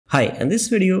Hi, in this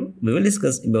video, we will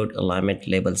discuss about alignment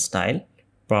label style,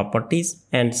 properties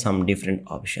and some different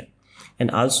options. And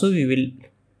also we will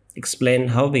explain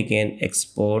how we can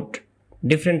export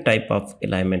different type of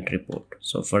alignment report.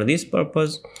 So for this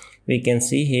purpose, we can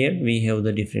see here we have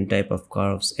the different type of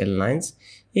curves and lines.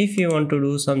 If you want to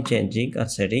do some changing or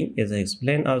setting, as I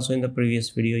explained also in the previous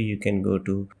video, you can go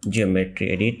to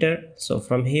geometry editor. So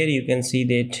from here you can see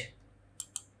that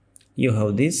you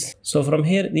have this. So from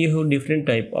here you have different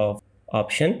type of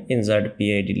option: insert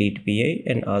PI, delete PI,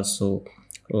 and also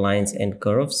lines and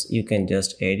curves. You can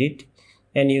just edit,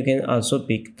 and you can also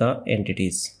pick the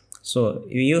entities. So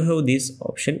you have this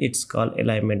option, it's called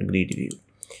alignment grid view.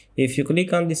 If you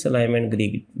click on this alignment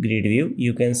grid view,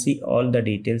 you can see all the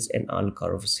details and all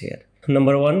curves here.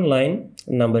 Number 1 line,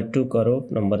 number 2 curve,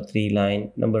 number 3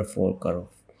 line, number 4 curve.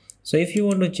 So if you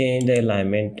want to change the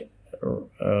alignment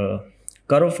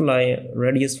curve line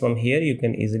radius from here, you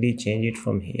can easily change it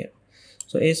from here.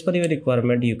 So as per your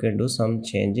requirement, you can do some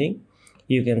changing.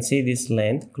 You can see this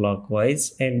length,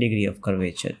 clockwise, and degree of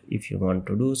curvature. If you want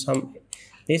to do some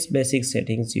these basic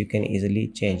settings, you can easily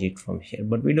change it from here,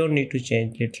 but we don't need to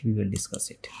change it. We will discuss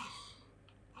it.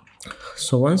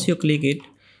 So once you click it,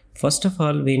 first of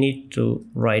all we need to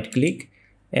right click,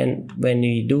 and when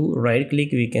we do right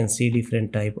click, we can see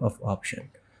different type of option.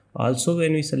 Also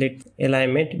when we select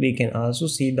alignment, we can also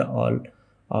see the all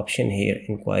option here: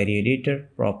 inquiry editor,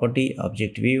 property,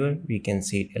 object viewer. We can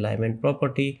see alignment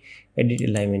property, edit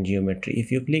alignment geometry. If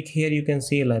you click here, you can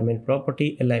see alignment property,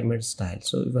 alignment style.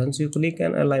 So once you click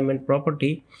on alignment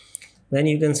property, then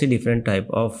you can see different type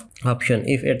of option.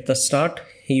 If at the start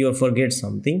you forget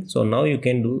something, so now you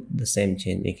can do the same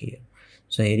changing here.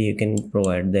 So here you can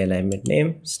provide the alignment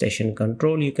name, station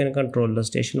control. You can control the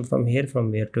station from here,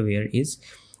 from where to where is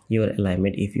your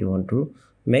alignment. If you want to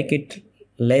make it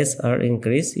less or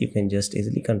increase, you can just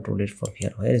easily control it from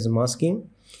here. Here is masking,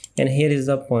 and here is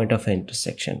the point of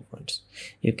intersection points.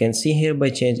 You can see here by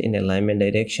change in alignment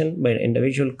direction by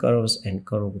individual curves and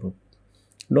curve group.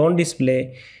 Don't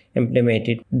display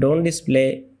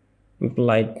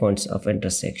implied points of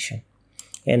intersection.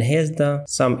 And here's the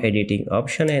some editing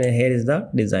option, and here is the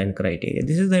design criteria.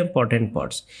 This is the important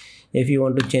parts. If you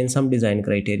want to change some design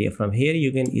criteria from here,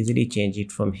 you can easily change it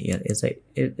from here, as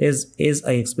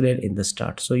I explained in the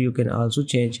start. So you can also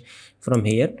change from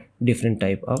here different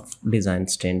type of design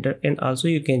standard, and also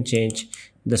you can change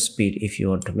the speed. If you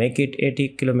want to make it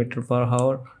 80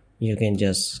 km/h, you can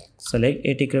just select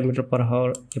 80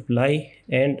 km/h, apply,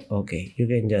 and okay, you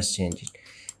can just change it.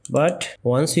 But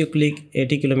once you click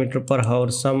 80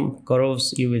 km/h, some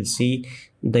curves you will see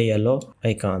the yellow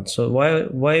icon. So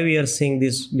why we are seeing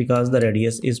this? Because the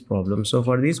radius is problem. So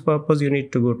for this purpose, you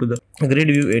need to go to the grid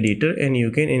view editor, and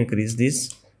you can increase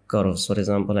this curves. For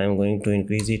example, I am going to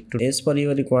increase it to, as per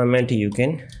your requirement, you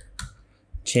can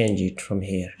change it from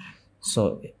here.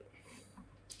 So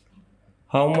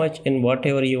how much and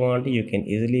whatever you want, you can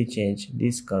easily change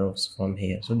these curves from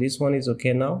here. So this one is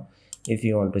okay now. If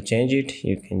you want to change it,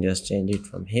 you can just change it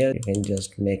from here. You can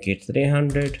just make it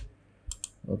 300.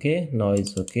 Okay, now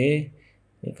it's okay.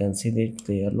 You can see that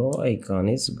the yellow icon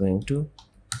is going to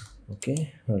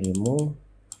remove.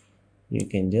 You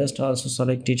can just also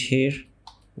select it here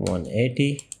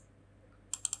 180.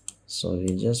 So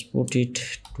we just put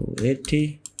it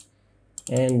 280,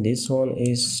 and this one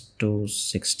is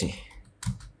 260.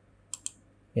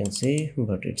 You can see,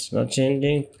 but it's not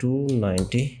changing.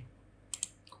 290.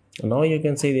 Now you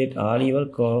can see that all your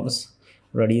curves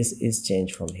radius is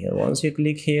changed from here. Once you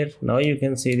click here, now you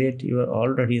can see that your all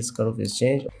radius curve is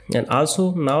changed. And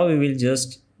also now we will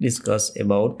just discuss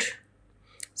about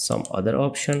some other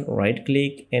option. Right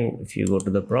click, and if you go to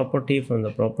the property, from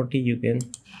the property you can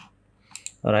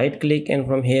right click, and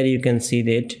from here you can see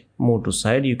that move to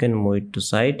side. You can move it to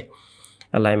side.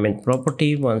 Alignment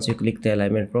property. Once you click the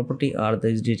alignment property, all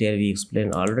this detail we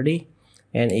explained already.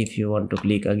 And if you want to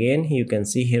click again, you can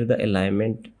see here the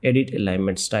alignment, edit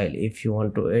alignment style. If you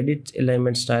want to edit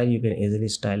alignment style, you can easily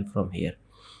style from here.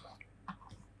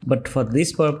 But for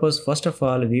this purpose, first of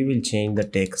all, we will change the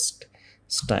text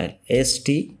style.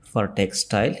 ST for text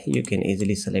style, you can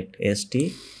easily select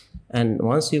ST, and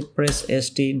once you press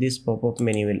ST, this pop-up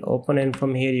menu will open, and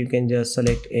from here you can just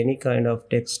select any kind of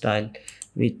text style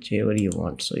whichever you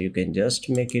want. So you can just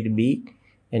make it B,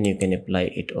 and you can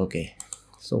apply it. Okay.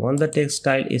 So once the text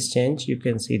style is changed, you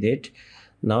can see that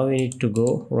now we need to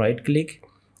go right click,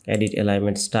 edit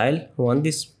alignment style. Once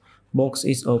this box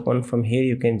is open, from here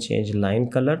you can change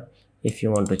line color. If you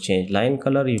want to change line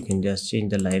color, you can just change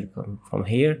the line from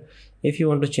here. If you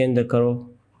want to change the curve,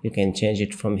 you can change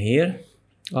it from here.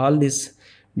 All these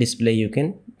display you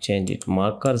can change it.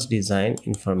 Markers, design,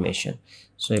 information.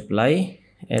 So apply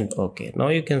and OK. Now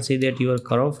you can see that your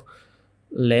curve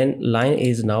line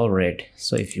is now red.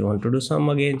 So if you want to do some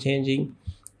again changing,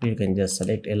 you can just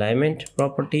select alignment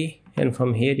property, and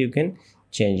from here you can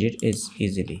change it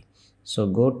easily. So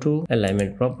go to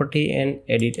alignment property and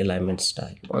edit alignment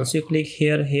style. Once you click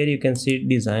here you can see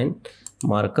design,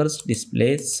 markers,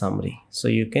 display, summary. So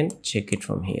you can check it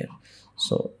from here.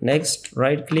 So next,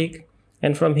 right click,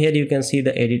 and from here you can see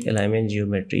the edit alignment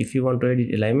geometry. If you want to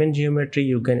edit alignment geometry,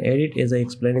 you can edit as I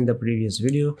explained in the previous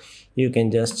video. You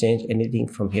can just change anything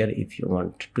from here if you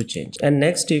want to change. And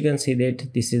next you can see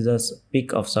that this is a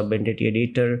pick of subentity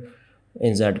editor.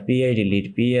 Insert pi,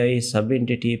 delete pi,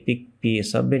 subentity, pick pi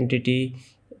subentity,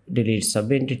 delete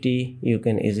subentity. You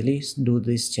can easily do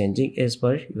this changing as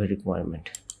per your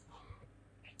requirement.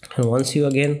 And once you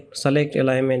again select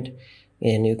alignment,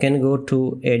 and you can go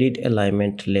to edit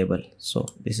alignment label. So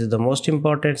this is the most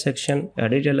important section,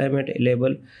 edit alignment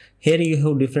label. Here you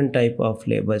have different type of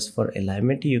labels for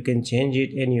alignment. You can change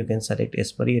it and you can select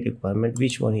as per your requirement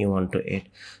which one you want to add.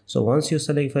 So once you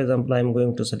select, for example, I'm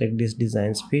going to select this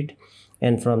design speed,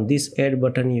 and from this add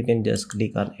button you can just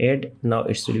click on add. Now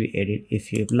it will be added.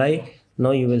 If you apply, now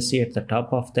you will see at the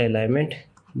top of the alignment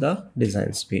the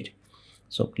design speed.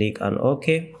 So click on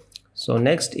OK. So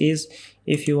next is,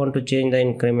 if you want to change the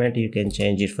increment, you can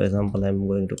change it. For example, I'm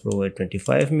going to provide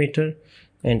 25 meter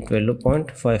and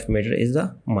 12.5 meter is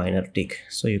the minor tick.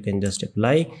 So you can just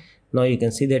apply. Now you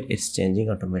can see that it's changing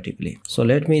automatically. So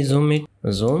let me zoom it.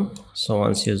 Zoom. So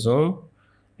once you zoom,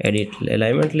 edit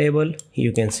alignment label,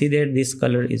 you can see that this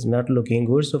color is not looking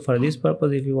good. So for this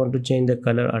purpose, if you want to change the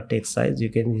color or text size, you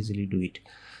can easily do it.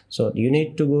 So you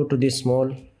need to go to this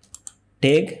small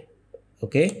tag.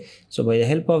 Okay, so by the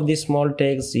help of these small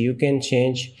tags, you can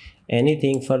change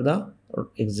anything for the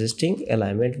existing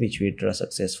alignment which we draw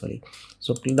successfully.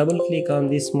 So double click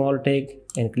on this small tag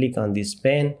and click on this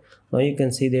pen. Now you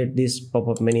can see that this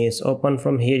pop-up menu is open.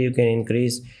 From here you can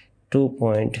increase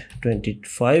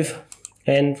 2.25,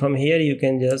 and from here you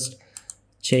can just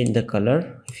change the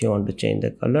color. If you want to change the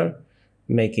color,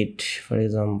 make it, for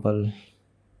example,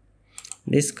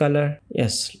 this color.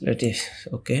 Yes, let it.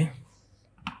 Okay.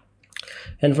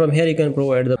 And from here you can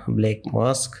provide the black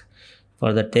mask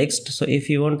for the text. So if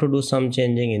you want to do some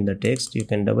changing in the text, you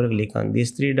can double click on this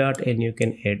three dot and you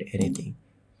can add anything.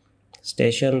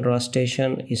 Station, raw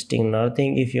station, easting,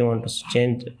 nothing. If you want to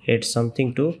change, add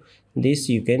something to this,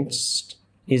 you can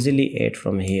easily add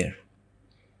from here.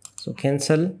 So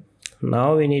cancel.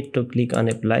 Now we need to click on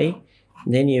apply.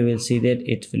 Then you will see that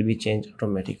it will be changed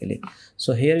automatically.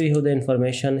 So here we have the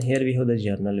information. Here we have the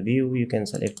journal view. You can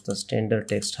select the standard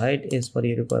text height as per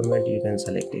your requirement. You can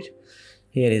select it.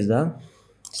 Here is the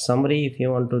summary. If you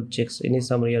want to check any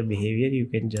summary or behavior, you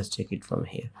can just check it from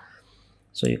here.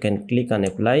 So you can click on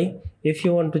apply. If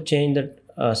you want to change that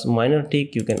minor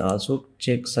tick, you can also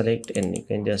select, and you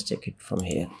can just check it from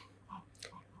here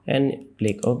and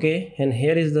click OK. And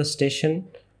here is the station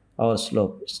or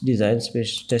slope, design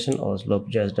station or slope.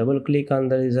 Just double click on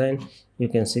the design. You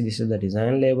can see this is the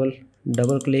design label.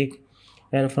 Double click,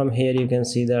 and from here you can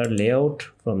see the layout.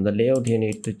 From the layout you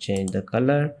need to change the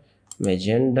color,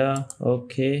 magenta.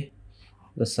 Okay,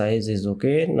 the size is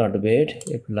okay, not bad.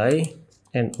 Apply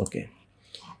and OK,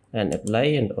 and apply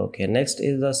and OK. Next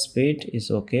is the speed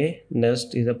is okay.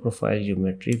 Next is the profile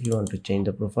geometry. If you want to change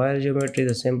the profile geometry,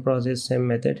 the same process, same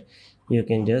method, you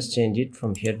can just change it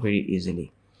from here very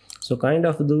easily. So kind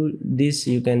of do this,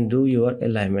 you can do your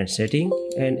alignment setting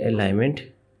and alignment,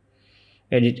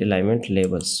 edit alignment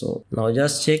labels. So now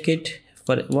just check it.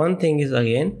 For one thing is,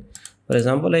 again, for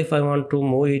example, if I want to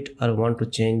move it or want to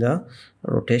change the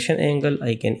rotation angle,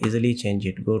 I can easily change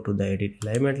it. Go to the edit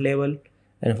alignment label,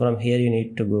 and from here you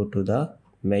need to go to the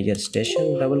measure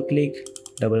station. Double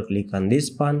click on this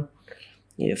span.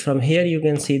 From here you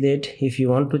can see that if you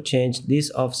want to change this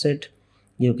offset,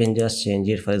 you can just change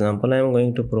it. For example, I am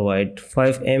going to provide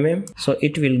 5 mm, so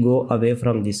it will go away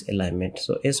from this alignment.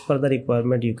 So as per the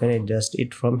requirement, you can adjust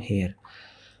it from here.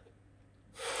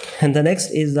 And the next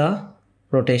is the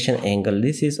rotation angle.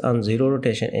 This is on 0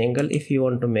 rotation angle. If you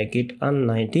want to make it on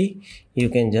 90, you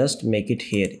can just make it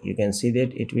here. You can see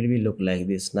that it will be look like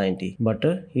this 90, but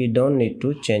you don't need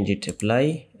to change it.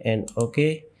 Apply and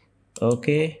OK,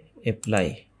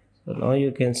 apply. So now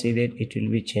you can see that it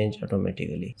will be changed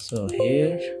automatically. So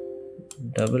here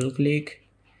double click,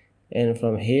 and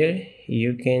from here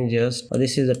you can just,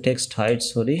 this is the text height,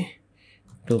 sorry,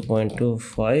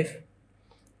 2.25,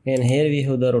 and here we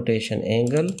have the rotation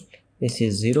angle. This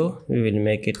is 0, we will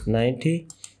make it 90.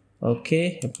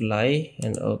 OK, apply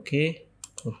and OK,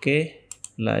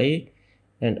 apply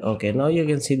and okay. Now you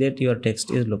can see that your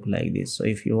text is look like this. So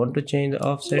if you want to change the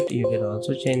offset, you can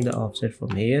also change the offset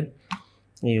from here.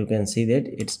 You can see that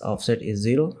its offset is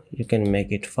 0. You can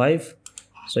make it 5,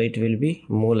 so it will be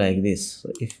more like this.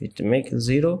 So if it make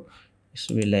 0, it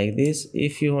will be like this.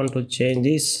 If you want to change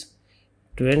this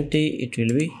 20, it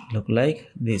will be look like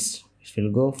this. It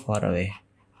will go far away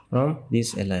from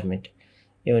this alignment.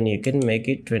 Even you can make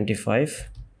it 25,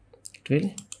 it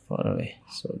will far away.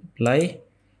 So apply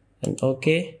and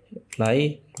okay,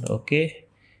 apply and okay,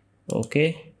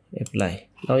 okay, apply.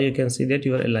 Now you can see that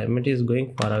your alignment is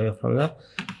going far away from the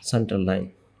center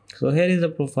line. So here is the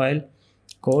profile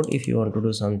code. If you want to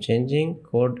do some changing,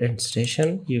 code and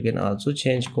station, you can also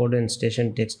change code and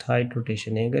station, text height,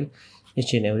 rotation angle,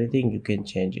 each and everything you can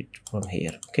change it from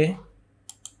here. Okay,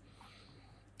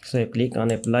 so click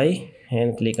on apply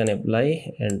and click on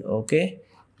apply and okay.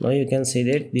 Now you can see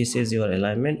that this is your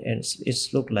alignment and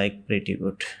it's look like pretty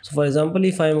good. So for example,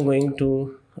 if I am going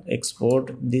to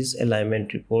export this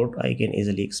alignment report, I can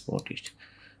easily export it.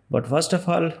 But first of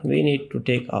all, we need to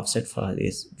take offset for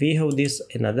this. We have this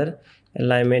another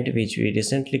alignment which we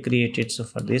recently created. So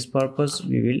for this purpose,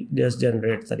 we will just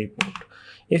generate the report.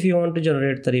 If you want to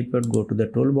generate the report, go to the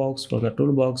toolbox. From the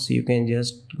toolbox, you can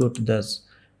just go to this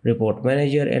report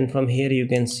manager, and from here you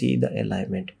can see the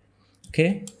alignment.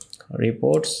 Okay,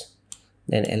 reports,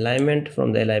 then alignment.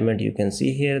 From the alignment, you can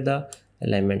see here the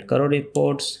alignment color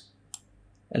reports,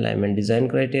 alignment design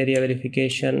criteria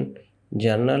verification,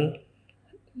 journal,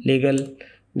 legal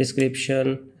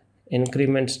description,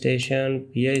 increment station,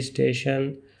 PI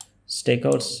station,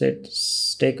 stakeout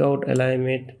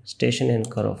alignment, station and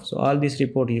cutoff. So all this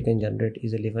report you can generate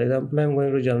easily. For example, I'm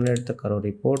going to generate the cutoff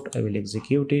report. I will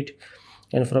execute it,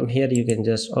 and from here you can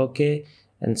just okay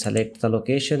and select the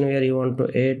location where you want to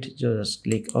add. Just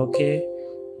click OK.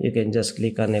 You can just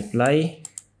click on apply.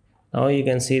 Now you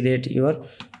can see that your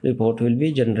report will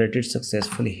be generated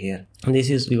successfully here. This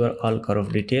is your all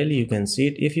curve detail. You can see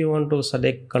it. If you want to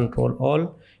select control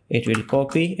all, it will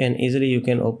copy and easily you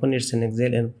can open it in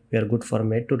Excel and prepare good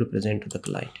format to represent to the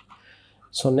client.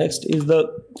 So next is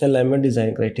the alignment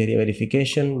design criteria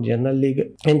verification, journal legal,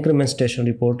 increment station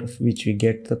report, which we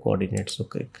get the coordinates. So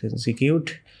click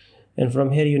execute, and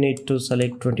from here you need to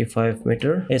select 25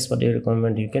 meter. As per the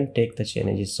requirement, you can take the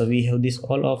changes. So we have this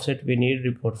all offset. We need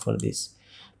report for this.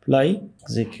 Apply,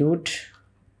 execute.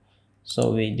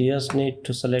 So we just need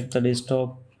to select the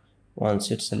desktop. Once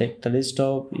you select the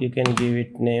desktop, you can give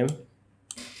it name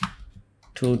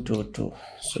 222.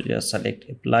 So just select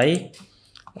apply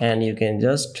and you can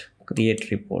just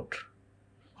create report.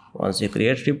 Once you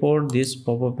create report, this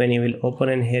pop-up menu will open,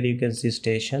 and here you can see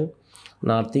station,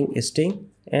 northing, easting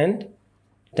and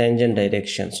tangent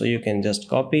direction. So you can just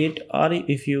copy it, or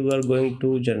if you are going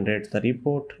to generate the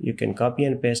report, you can copy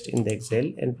and paste in the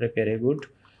Excel and prepare a good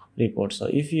report. So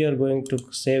if you are going to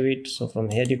save it, so from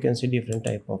here you can see different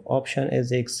type of option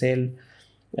as Excel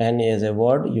and as a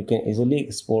Word. You can easily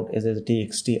export as a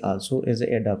TXT, also as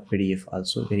a Adobe PDF,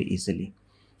 also very easily.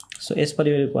 So as per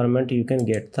your requirement, you can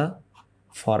get the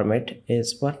format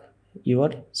as per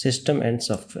your system and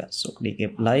software. So click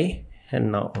apply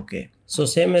and now okay. So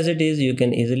same as it is, you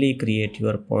can easily create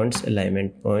your points,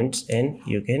 alignment points, and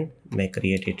you can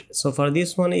create it. So for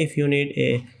this one, if you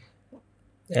need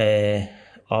a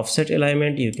offset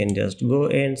alignment, you can just go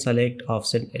and select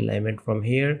offset alignment from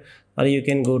here, or you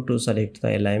can go to select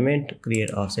the alignment,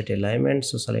 create offset alignment.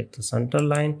 So select the center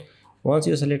line. Once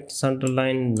you select center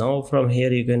line, now from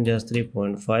here you can just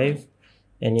 3.5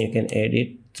 and you can add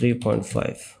it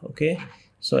 3.5. okay,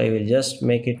 so I will just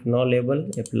make it no label,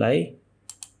 apply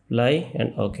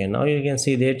and okay. Now you can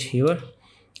see that your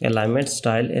alignment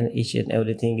style and each and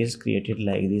everything is created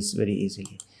like this very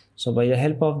easily. So by the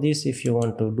help of this, if you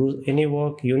want to do any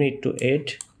work, you need to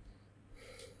add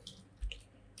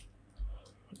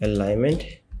alignment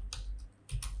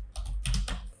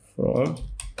from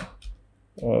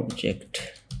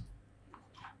object.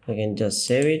 You can just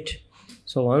save it.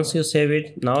 So once you save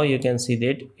it, now you can see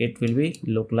that it will be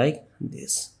look like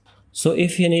this. So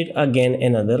if you need again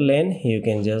another lane, you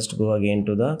can just go again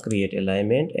to the create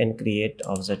alignment and create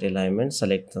offset alignment,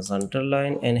 select the center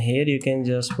line, and here you can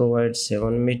just provide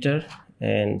 7 meter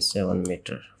and 7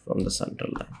 meter from the center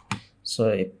line.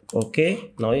 So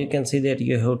okay, now you can see that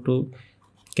you have to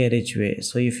carriageway.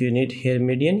 So if you need here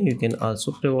median, you can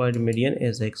also provide median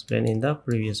as I explained in the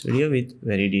previous video with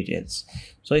very details.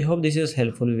 So I hope this is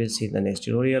helpful. We will see in the next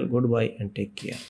tutorial. Goodbye and take care.